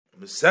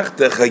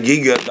Masechta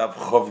Chagiga Daf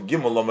Chav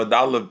Gimel Amud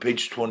Aleph,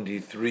 page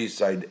 23,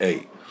 side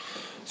A.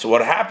 So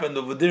what happened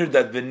over there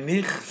that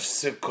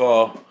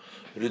v'nichseka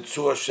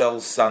ritzua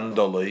shel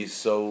sandalei,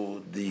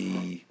 so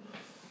the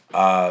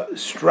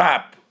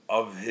strap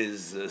of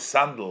his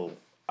sandal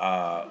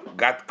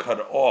got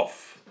cut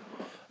off,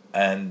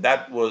 and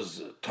that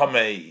was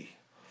tomei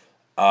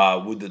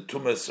with the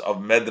tumas of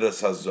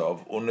medras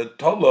hazov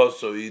unetolo.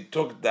 So he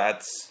took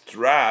that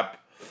strap.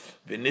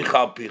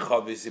 V'nichal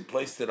pichavis, he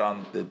placed it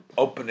on the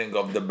opening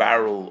of the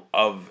barrel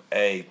of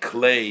a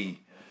clay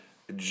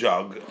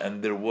jug,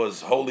 and there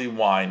was holy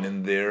wine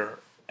in there.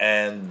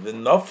 And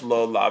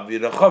v'noflo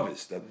la'avira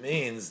chavis. That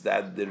means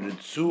that the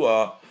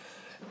ritzua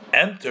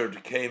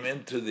came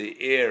into the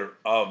air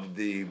of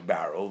the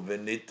barrel,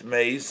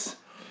 v'nitmeis,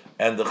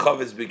 and the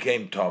chavis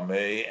became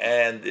tomei,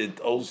 and it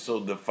also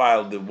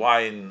defiled the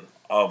wine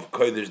of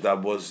kodesh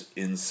that was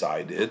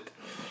inside it.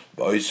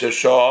 So at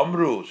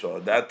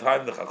that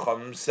time the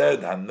Chachamim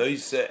said,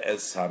 Hanoise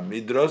es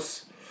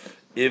hamidros,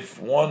 if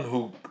one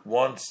who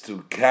wants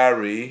to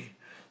carry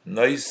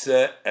noise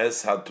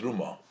es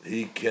hatruma,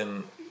 he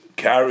can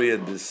carry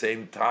at the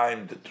same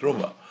time the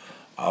truma.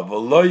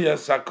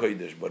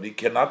 But he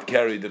cannot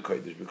carry the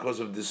kodesh because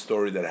of this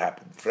story that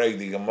happened.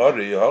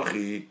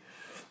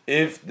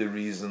 If the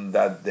reason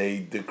that they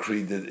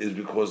decreed it is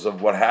because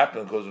of what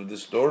happened, because of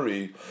this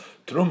story,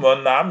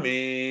 Truma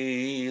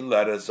Nami,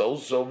 let us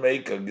also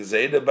make a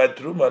gezeda by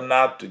Truma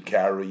not to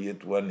carry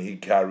it when he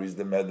carries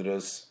the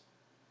medras.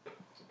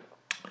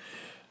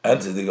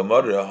 And to the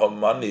Gemara,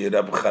 Homani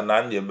Reb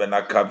Chananya ben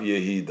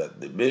Akavya, that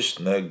the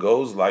Mishnah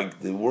goes like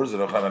the words of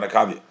Reb Chananya ben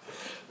Akavya.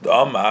 The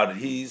Amar,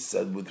 he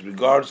said, with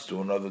regards to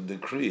another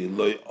decree,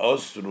 Loi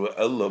Osru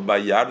Elo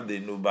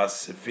Bayardinu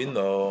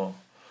Basefino,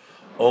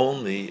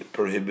 only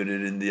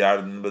prohibited in the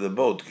Yarden by the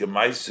boat,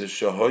 Kemaisa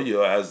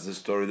Shahoyo, as the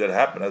story that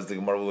happened, as the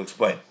Gemara will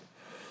explain.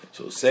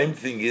 So same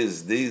thing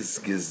is, this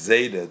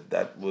Gezeda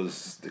that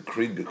was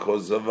decreed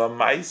because of a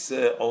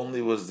Maisa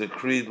only was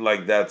decreed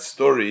like that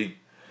story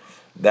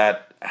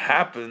that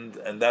happened,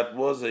 and that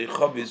was a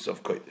Chavis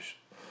of Kodesh.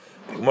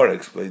 The Gemara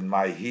explained,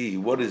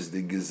 what is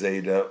the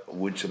Gezeda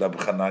which Rabbi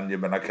Chananya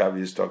ben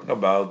Akavi is talking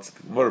about?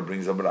 The Gemara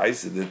brings up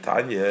Raisa, the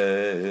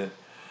Tanya.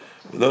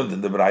 We learned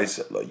in the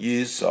Braisa,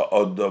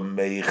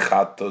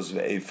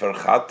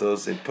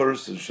 a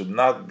person should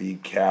not be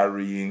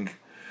carrying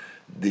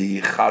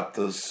the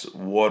chatas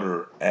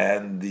water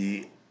and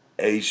the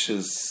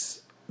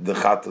ashes, the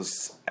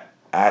chatas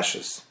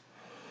ashes.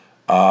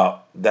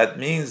 That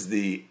means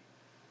the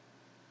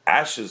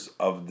ashes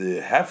of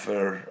the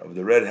heifer, of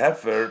the red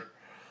heifer,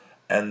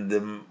 and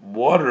the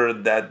water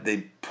that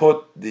they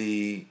put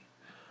the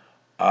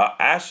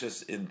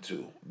ashes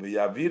into.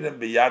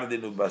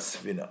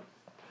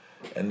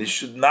 And he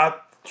should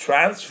not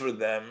transfer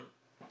them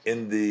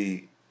in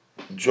the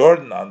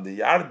Jordan, on the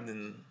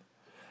Yarden,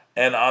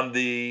 and on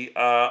the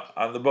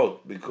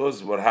boat,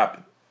 because what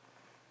happened?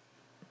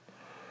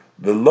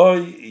 And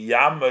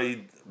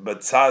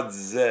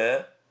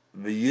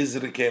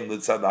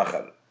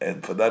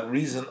for that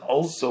reason,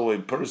 also a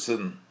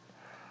person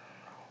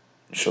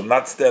shall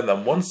not stand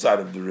on one side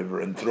of the river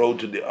and throw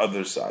to the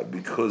other side,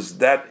 because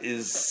that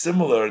is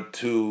similar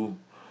to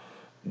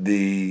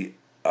the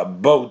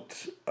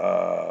boat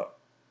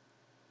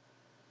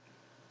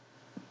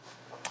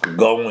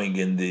going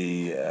in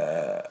the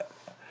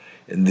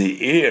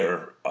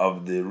air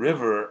of the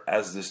river,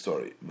 as the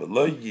story.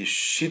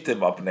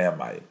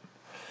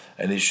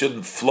 And he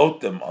shouldn't float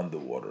them on the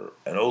water.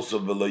 And also,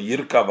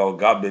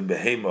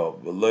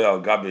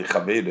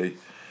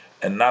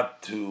 and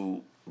not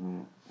to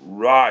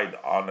ride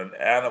on an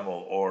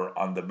animal or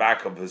on the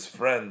back of his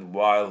friend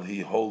while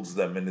he holds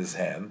them in his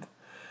hand.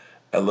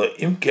 Unless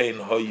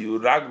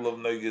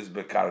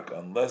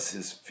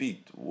his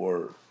feet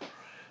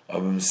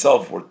of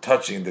himself were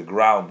touching the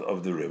ground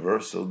of the river,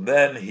 so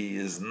then he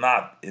is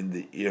not in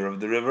the ear of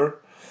the river,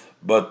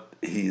 but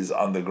he is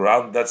on the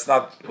ground. That's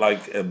not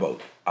like a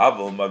boat. But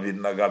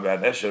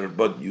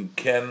you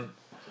can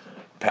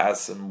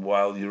pass him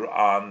while you're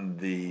on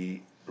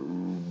the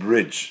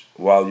bridge,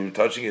 while you're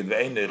touching it.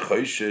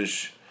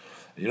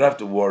 You don't have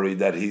to worry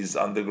that he's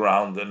on the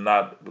ground and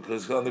not,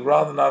 because he's on the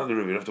ground and not on the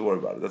river. You don't have to worry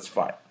about it. That's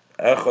fine.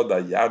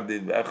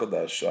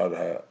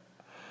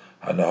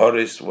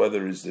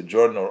 Whether it's the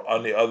Jordan or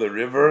any other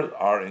river,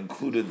 are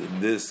included in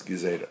this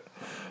Gezerah.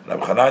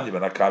 Rabbi Chananya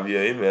ben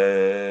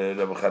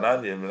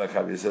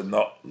Akavya said,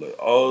 no,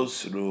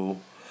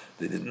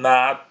 they did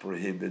not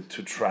prohibit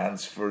to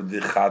transfer the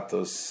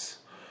chatos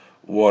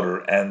water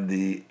and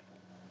the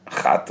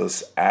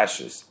chatos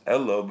ashes.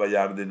 Elo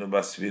bayardinu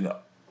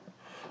basvina.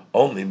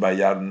 Only by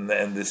Yarden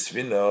and the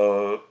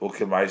Svina,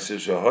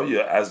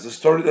 as the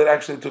story that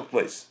actually took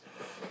place,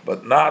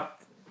 but not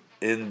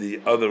in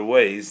the other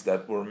ways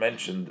that were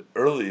mentioned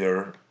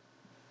earlier.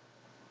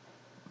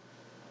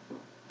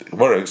 The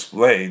Gemara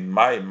explained,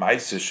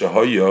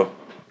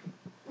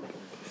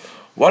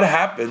 what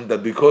happened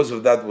that because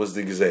of that was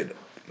the Gezeda.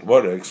 The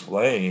Gemara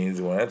explains,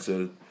 the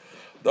answer,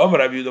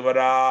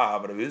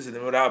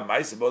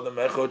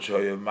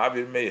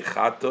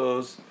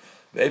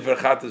 Ve'efer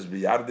chatos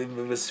b'yardim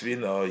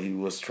v'vesvino, he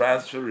was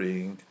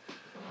transferring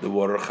the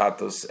water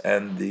chatos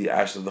and the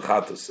ash of the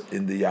chatos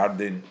in the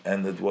yardin,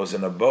 and it was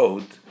in a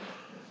boat.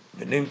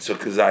 Then they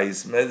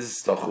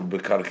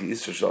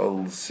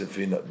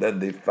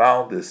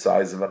found the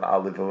size of an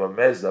olive of a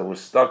mez that was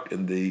stuck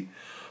in the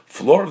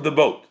floor of the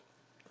boat,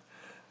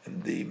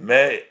 and the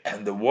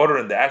water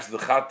and the ash of the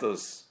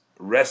chatos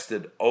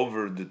rested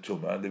over the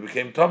tumah, and they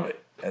became tummy,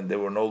 and they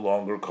were no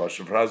longer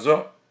kosher for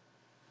hazor.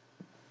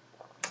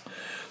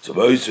 So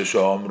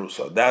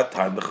at that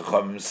time the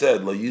Chachamim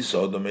said, "Lo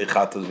yisod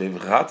mechatos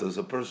ve'chatos."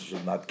 A person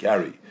should not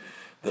carry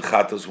the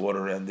chatos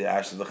water and the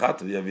ash of the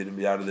chatos v'yavirim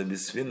b'yarden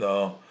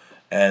b'sfino,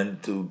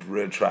 and to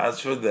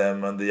transfer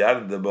them on the yard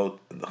of the boat.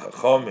 And the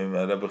Chachamim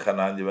and Rabbi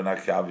Chananya ben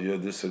Akavia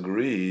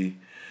disagree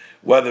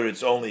whether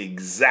it's only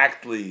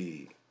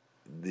exactly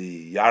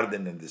the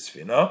yarden and the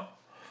sfina,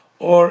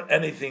 or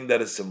anything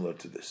that is similar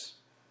to this.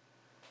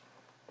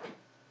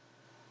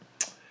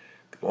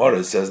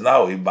 Gemara says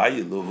now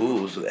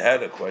Ibayiluhu. So they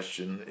had a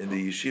question in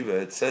the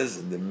yeshiva. It says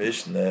in the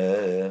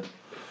Mishnah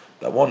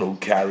that one who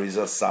carries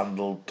a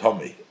sandal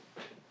tummy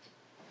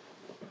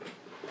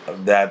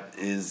that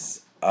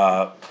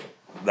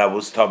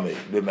was tummy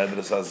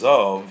b'medras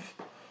azov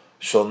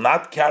shall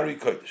not carry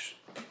kodesh.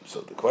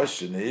 So the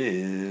question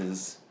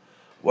is,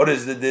 what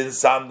is the din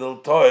sandal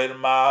toir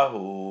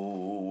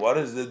mahu? What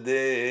is the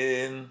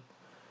din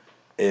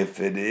if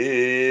it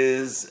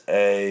is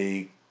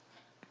a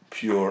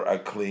pure, a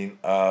clean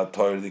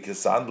toirdike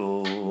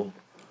sandal?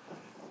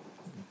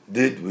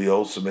 Did we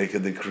also make a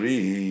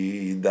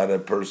decree that a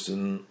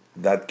person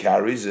that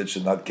carries it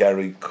should not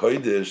carry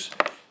kodesh,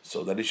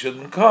 so that he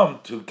shouldn't come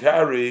to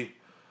carry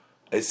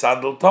a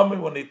sandal tummy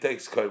when he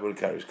takes kodesh, when he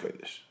carries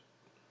kodesh?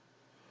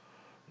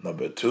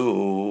 Number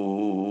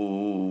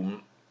two,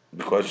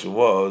 the question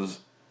was,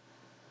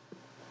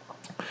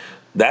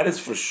 that is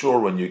for sure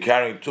when you're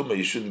carrying tumah,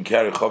 you shouldn't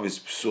carry chavis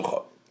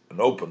psucha,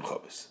 an open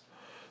chavis.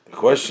 The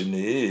question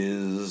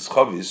is,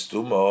 chavis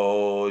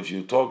tumah, if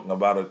you're talking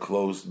about a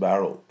closed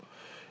barrel,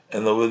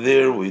 and over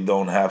there we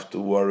don't have to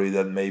worry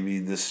that maybe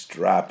the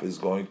strap is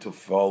going to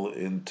fall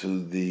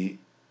into the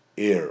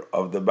ear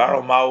of the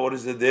barrel. What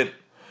is the din?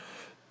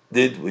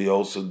 Did we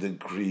also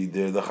decree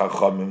there the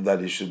chachamim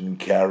that he shouldn't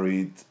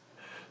carry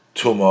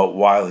tumah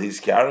while he's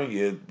carrying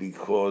it,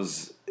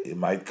 because he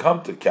might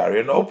come to carry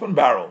an open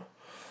barrel,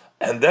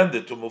 and then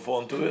the tumah will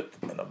fall into it?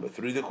 And number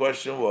three, the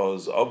question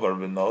was, Ovar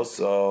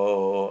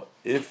v'noso,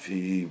 if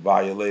he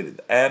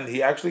violated, and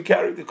he actually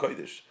carried the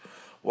kodesh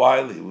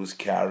while he was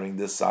carrying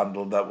the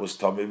sandal that was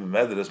tummy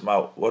b'medras,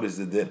 what is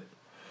the din?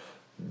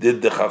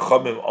 Did the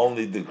chachamim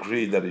only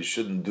decree that he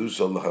shouldn't do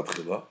so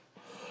l'chatchila,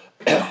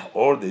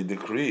 or they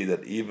decree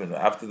that even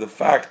after the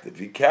fact, if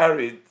he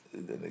carried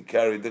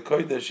the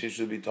kodesh, he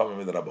should be tummy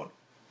with rabban?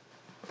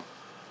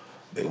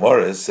 The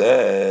Gemara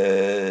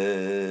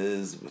says,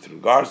 with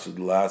regards to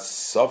the last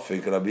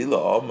suffix, Rabila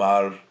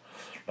Omar,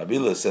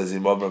 Rabila says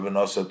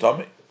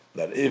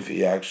that if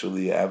he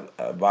actually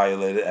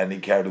violated and he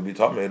carried to be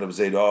tummy, Rabbi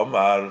Zayda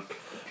Omar,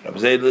 Rabbi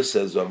Zayda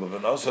says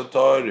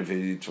if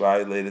he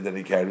violated and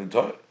he carried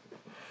to,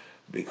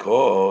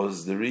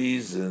 because the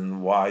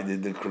reason why they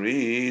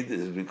decreed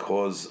is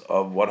because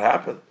of what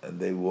happened, and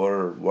they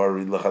were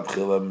worried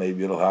lechatchila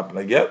maybe it'll happen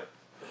again,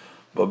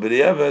 but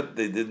b'diavad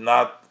they did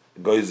not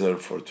goizer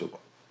for tumah.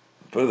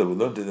 Further, we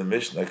learned in the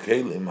Mishnah,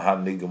 Kelim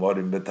hani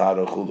gemorim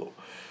betara chulu.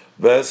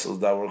 Vessels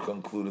that were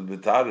concluded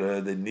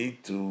betara, they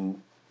need to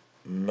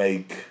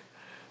make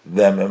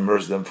them,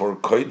 immerse them for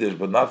kodesh,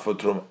 but not for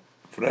truma.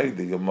 Frag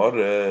the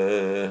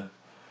Gemara.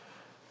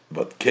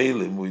 But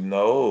Kelim, we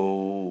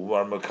know,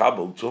 are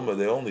makabel tumah.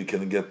 They only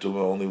can get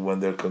tumah only when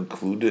they're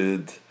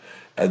concluded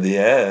at the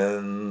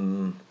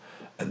end.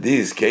 And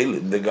these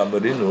Kelim, the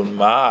Gamarinu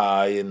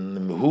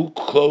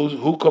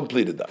who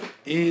completed them?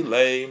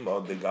 Ileim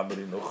or the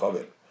Gamarinu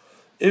chaver.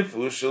 If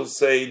we shall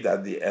say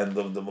that the end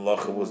of the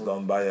malacha was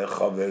done by a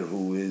chaver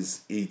who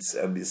eats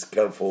and is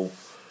careful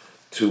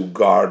to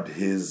guard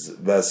his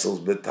vessels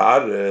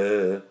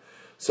betare,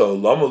 so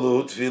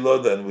lamalu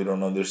tefillah, then we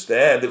don't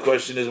understand. The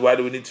question is, why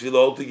do we need tefillah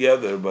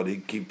altogether? But he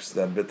keeps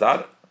them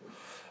betare.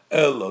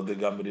 Elo the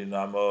gamrin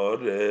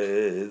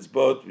amoretz,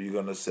 but we're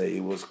going to say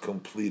it was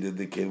completed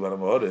the kelim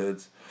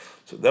amoretz.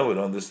 So then we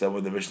don't understand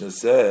what the Mishnah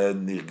said.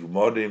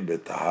 Nigmorim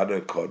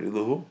betare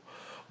koriluhu.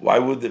 Why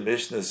would the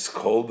Mishnah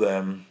call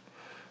them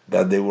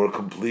that they were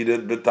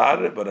completed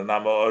betare, but an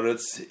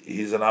amoretz,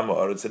 he's an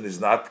amoretz and he's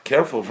not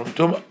careful from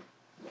tumah?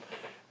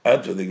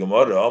 And to the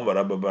Gemara, Omar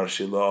Abba Bar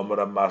Shilo, Omar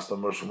Abba Master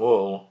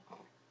Shmuel,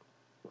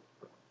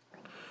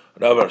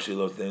 Rabbi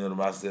Shilo Thin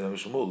Master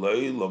Shmuel,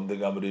 Leilom the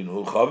Gamrin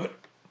Hu Chaver.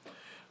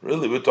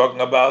 Really, we're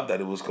talking about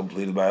that it was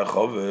completed by a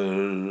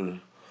chaver,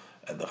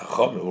 and the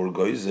chachamim were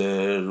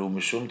goizer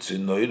u'mishum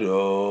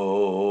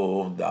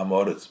tzinoiro the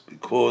amoretz,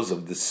 because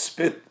of the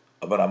spit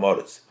of an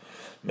amoretz.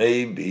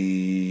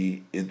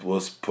 Maybe it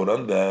was put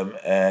on them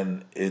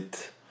and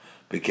it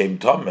became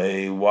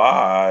tamei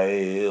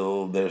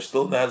while they're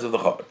still in the hands of the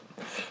chaver.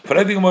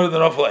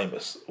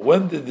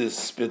 When did this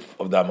spit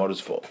of the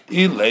amoretz fall?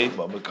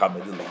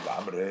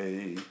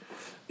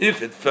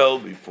 If it fell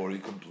before he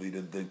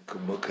completed the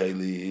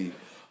keli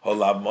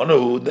holab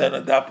manahu, then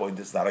at that point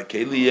it's not a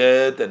keli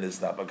yet, and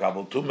it's not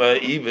makabel tuma,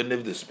 even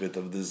if the spit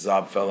of the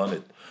zab fell on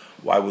it.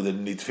 Why would it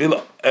need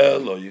tefillah?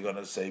 Elo, you're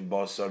gonna say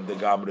basar the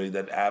gamri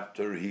that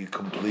after he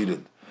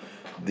completed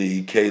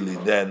the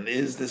keli, then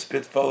is the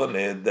spit fell on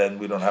it? Then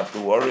we don't have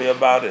to worry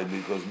about it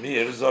because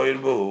mir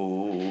zoir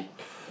bu.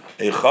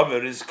 A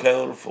chaver is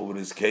careful with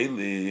his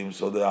kelim,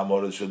 so the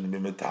amora shouldn't be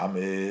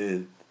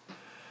metamid.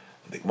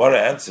 The Gemara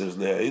answers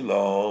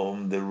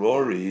the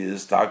Rory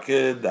is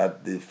taked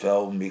that the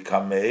fell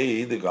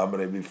mikamei the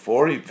gamre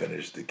before he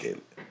finished the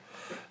keli,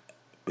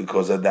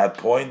 because at that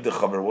point the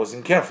chaver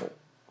wasn't careful.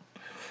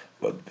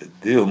 But the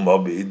deal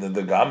mobi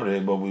the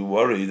gamre, but we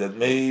worry that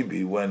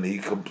maybe when he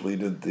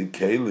completed the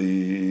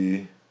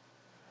keli,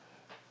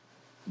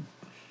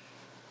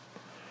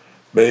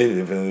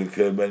 maybe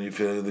when you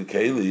finish the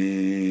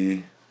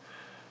keli,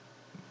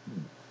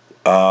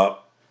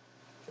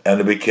 and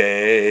it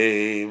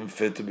became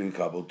fit to be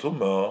kabel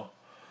tumah,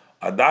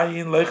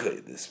 adayin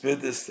leche, the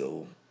spit is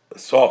still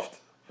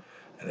soft,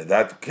 and in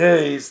that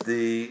case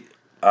the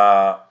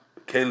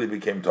keli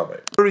became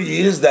tamei. The story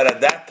is that at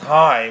that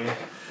time,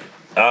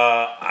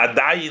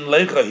 adayin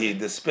leche,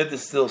 the spit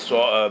is still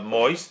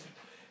moist,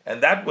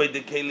 and that way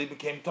the keli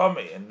became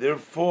tamei, and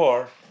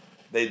therefore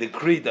they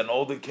decreed on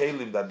all the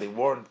kelim that they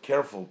weren't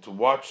careful to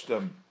watch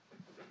them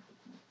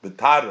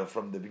betara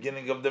from the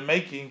beginning of the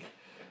making,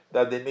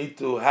 that they need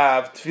to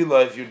have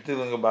tefillah if you're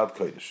dealing about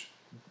kodesh.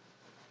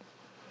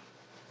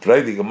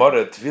 Friday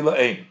Gemara tefillah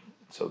ein.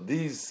 So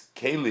these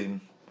kelim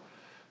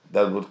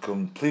that would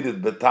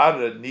completed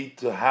betara need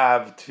to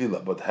have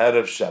tefillah, but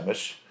herev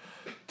shemesh,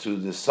 to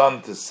the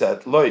sun to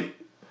set loy.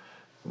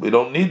 We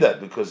don't need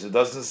that because it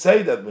doesn't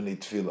say that we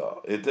need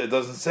tefillah. It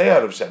doesn't say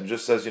herev shemesh, it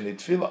just says you need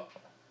tefillah.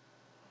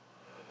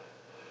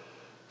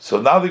 So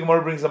now the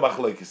Gemara brings a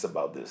machlokes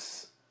about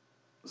this.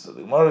 So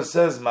the Gemara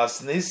says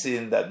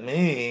masnisin, that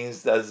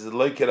means that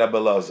like Rabbi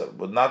Elazar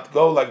would not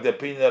go like the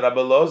opinion of Rabbi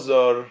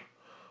Elazar,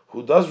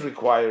 who does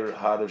require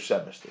Harav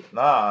Shemesh.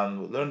 Nan,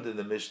 we learned in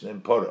the Mishnah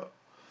in Porah,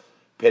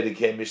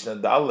 Perikei Mishnah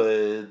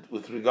Dalet,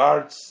 with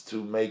regards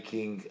to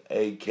making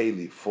a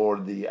keli for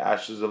the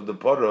ashes of the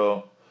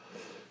Porah,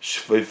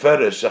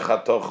 Shveiferes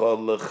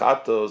Shechatocha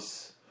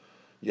Lechatos,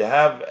 you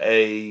have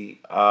a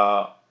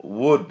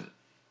wood,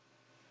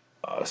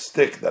 a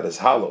stick that is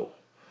hollow,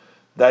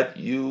 that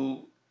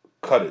you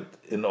cut it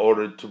in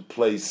order to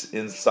place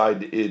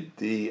inside it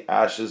the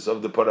ashes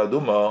of the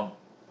paraduma.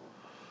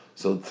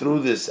 So through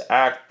this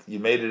act, you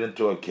made it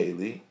into a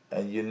keli,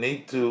 and you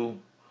need to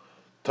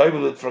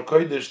table it for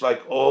kodesh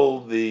like all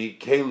the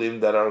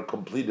kelim that are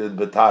completed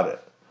betare.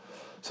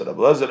 So Rabbi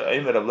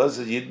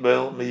Elazar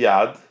yidbel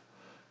miyad,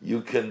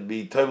 you can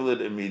be table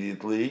it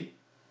immediately,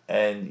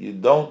 and you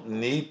don't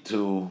need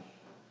to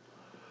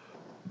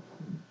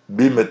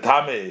be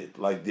metame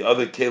like the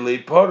other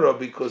kelei para,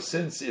 because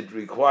since it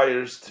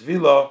requires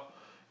tefillah,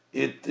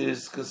 it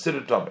is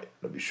considered tamei.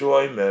 Rabbi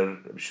Shua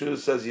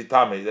says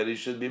yitame, that he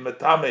should be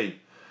metame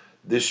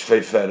this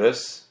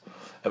shveiferes,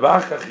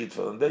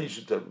 and then you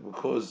should tell,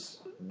 because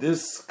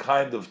this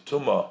kind of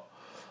tumah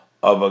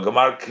of a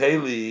gamar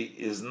keli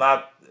is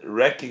not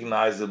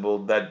recognizable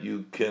that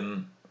you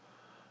can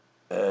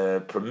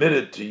permit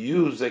it to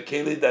use a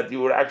keli that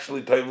you were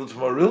actually table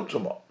from a real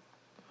tumah,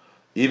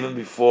 even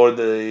before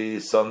the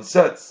sun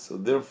sets. So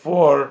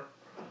therefore,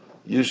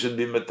 you should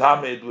be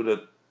metamed with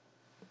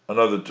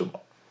another tumah.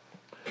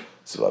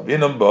 So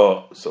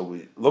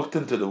we looked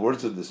into the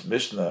words of this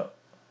Mishnah.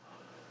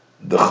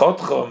 The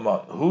Chotcha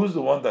man, who's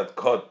the one that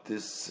cut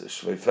this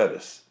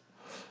shveiferes?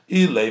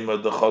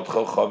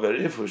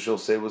 If we shall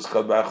say it was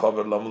cut by a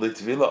chaver, lamli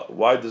tefillah.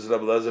 Why does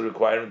Rabbi Elazar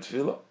require him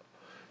tefillah?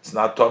 It's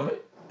not tomei,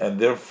 and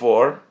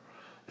therefore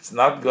it's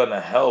not going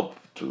to help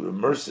to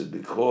immerse it,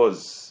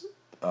 because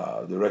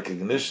the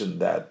recognition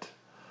that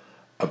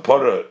a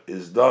parah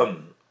is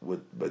done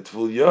with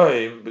betful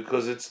yoim,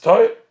 because it's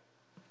toy.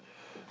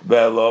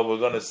 Bella, we're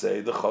going to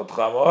say the chotcha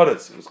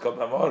ha'aretz, it was cut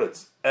by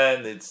ha'aretz,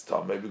 and it's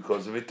tomei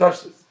because of it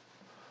touched it.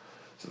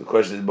 So the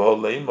question is, b'hol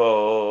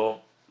leimo.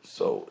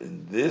 So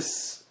in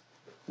this,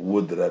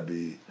 would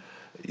Rabbi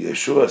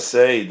Yeshua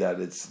say that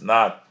it's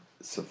not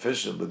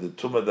sufficient with the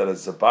tumah that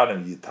is upon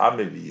him,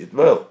 yitame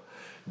v'yitvel,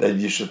 that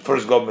you should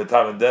first go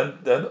mitam and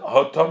then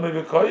hotame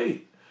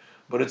v'koi?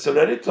 But it's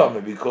already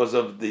tumah because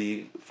of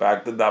the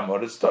fact that the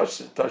amor is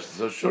touched.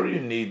 So sure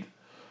you need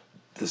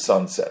the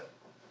sunset.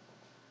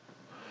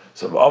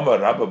 So Omar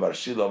Rabba Bar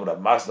Shila, Omar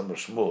Masna Bar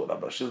Shmuel,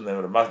 Rabba Shila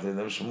named Masna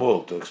named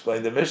Shmuel, to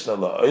explain the Mishnah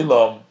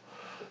La'olam,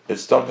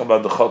 it's talking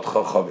about the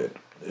Chotcha Chavir.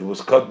 It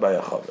was cut by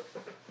a Chavir.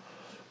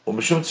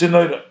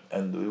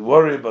 And we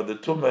worry about the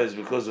tumah is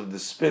because of the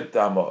spit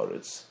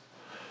Amoritz,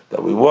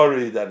 that we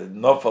worry that it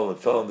nofal, it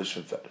fell on the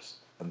shveferes.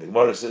 And the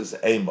Gemara says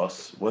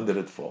Amos, when did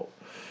it fall?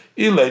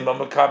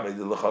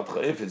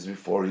 If it's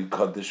before he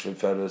cut the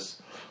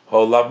shveferes,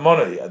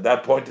 at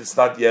that point it's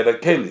not yet a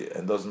keli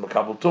and doesn't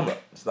makabel tumah.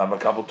 It's not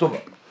makabel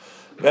tumah.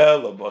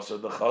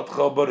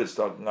 But it's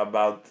talking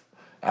about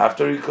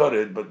after he cut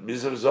it, but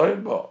Mizar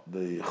Zoyinba,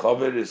 the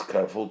Chaver is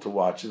careful to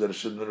watch it, that it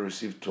shouldn't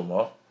receive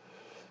tumah,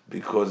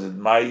 because it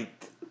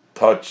might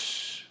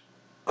touch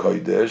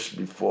kodesh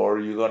before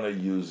you're going to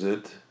use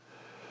it.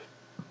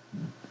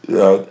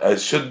 I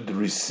shouldn't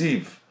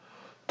receive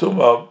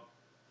tumah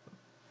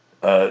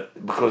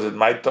because it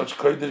might touch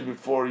kodesh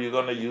before you're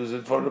going to use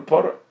it for the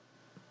porah.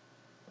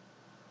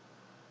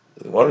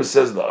 The worry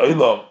says the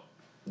olam.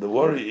 The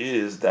worry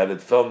is that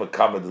it fell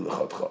mekamed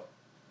l'chotcha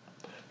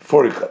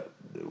before he cut it.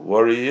 The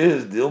worry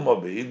is dilma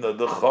beidna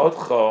the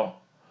chotcha.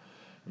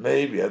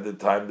 Maybe at the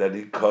time that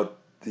he cut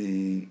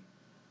the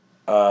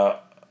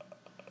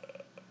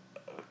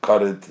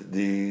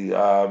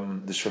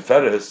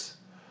shreferes,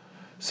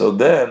 so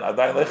then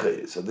adayin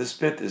leche. So this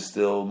spit is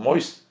still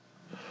moist,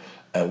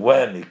 and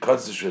when he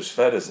cuts the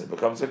shreferes and it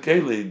becomes a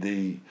keli,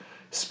 the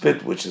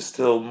spit which is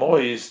still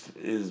moist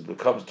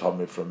becomes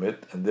tummy from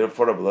it, and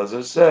therefore Rabbi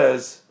Elazar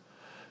says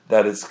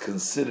that it's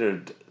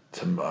considered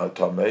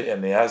tummy,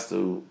 and he has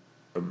to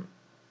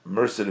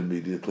immerse it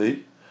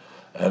immediately.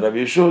 And Rabbi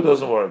Yeshua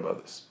doesn't worry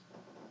about this.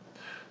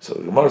 So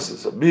the Gemara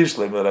says, Rabbi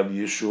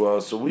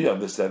Yeshua. So we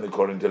understand,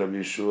 according to Rabbi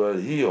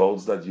Yeshua, he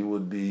holds that you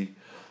would be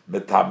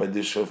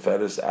metamedish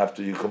feres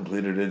after you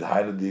completed it.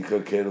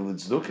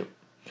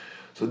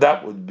 So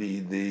that would be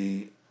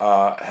the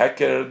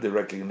heker, the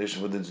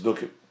recognition with its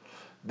dukim.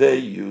 They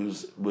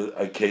use with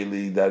a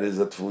keli that is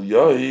at full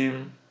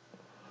yohim,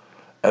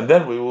 and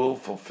then we will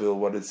fulfill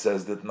what it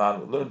says that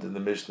Nan learned in the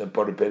Mishnah,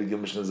 Pariperi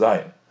Mishnah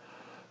Zayin.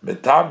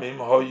 Metamim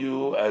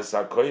hoyu as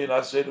a koyin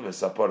asher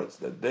v'saporetz,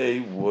 that they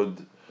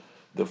would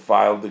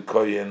defile the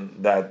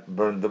koyin that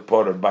burned the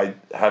potter by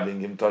having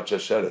him touch a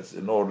sheretz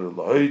in order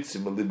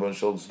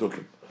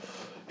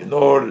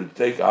to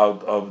take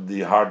out of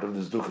the heart of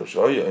the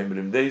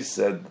zdukim. They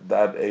said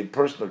that a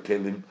personal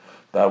kelim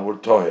that were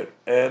toher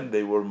and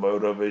they were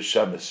morav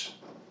shemesh,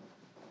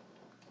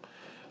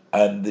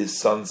 and the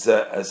sun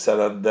said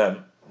on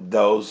them,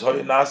 those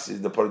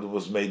hoyinasis, the part that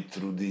was made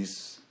through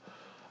these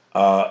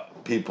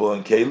people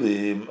and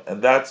kelim,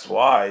 and that's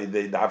why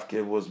they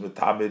dafke was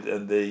metamid,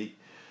 and they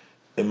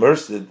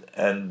immersed it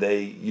and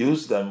they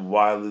used them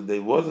while they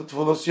was at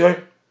fulos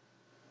yoyim,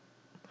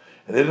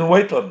 and they didn't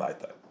wait till night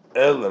time.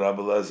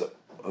 Rabbi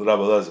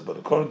Elazar, but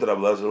according to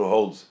Rabbi Elazar, who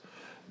holds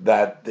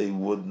that they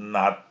would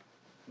not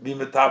be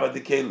metamid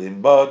the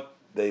kelim, but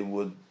they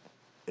would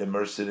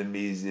immerse it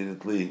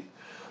immediately,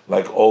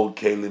 like old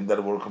kelim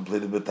that were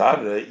completed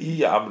b'tara.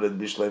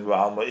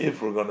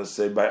 If we're going to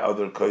say by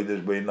other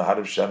kodesh by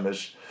Nahar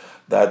Shemesh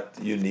that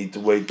you need to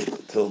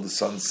wait till the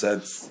sun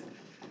sets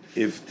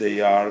if they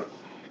are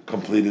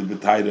completed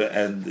b'tara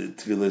and the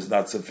tefillah is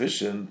not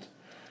sufficient,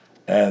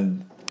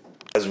 and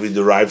as we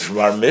derived from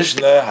our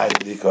Mishnah,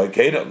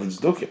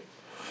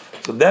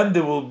 so then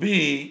there will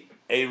be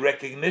a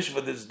recognition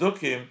for the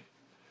tzdukim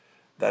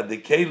that the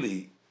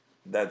keli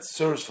that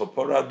serves for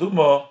Porah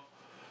Aduma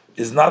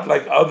is not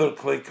like other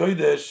Klei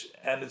Kodesh,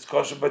 and it's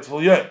kosher by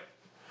Tful Yom.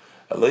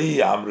 That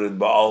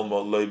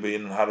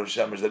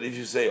if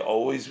you say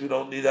always we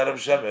don't need Harav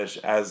Shemesh,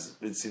 as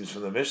it seems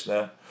from the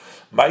Mishnah,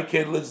 my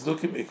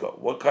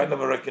what kind of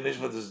a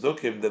recognition for the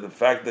Zdukim that the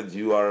fact that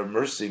you are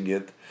immersing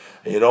it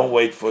and you don't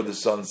wait for the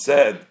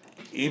sunset,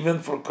 even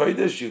for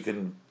Kodesh you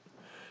can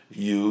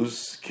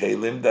use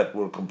Kalim that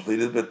were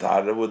completed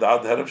B'Tara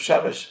without Harav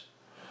Shemesh.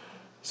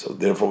 So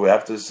therefore we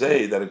have to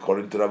say that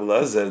according to Rabbi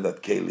Elazar,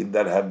 that Kalim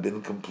that have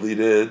been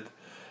completed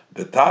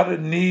B'Tara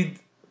need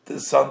the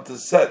sun to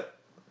set.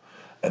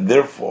 And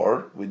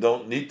therefore, we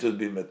don't need to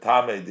be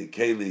metame the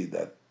keli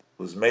that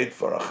was made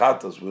for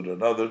achatos with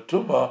another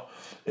tuma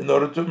in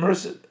order to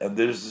immerse it. And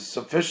there's a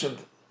sufficient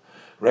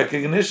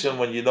recognition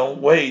when you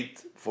don't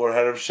wait for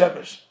herav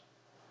shemesh.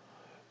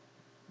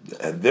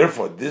 And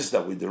therefore, this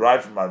that we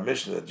derive from our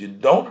Mishnah that you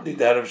don't need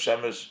herav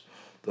shemesh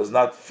does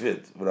not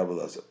fit with Rabbi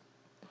Elazar.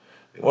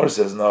 The Gemara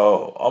says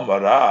no.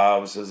 Omar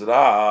Rav says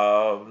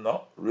Rav.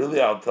 No,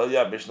 really, I'll tell you.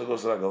 Our Mishnah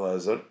goes to Rabbi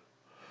Elazar,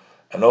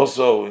 and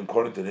also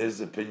according to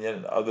his opinion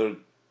and other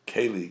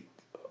keli,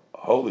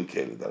 holy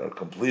keli that are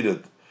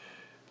completed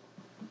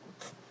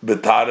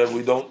b'tara,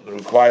 we don't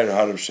require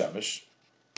harav shemesh.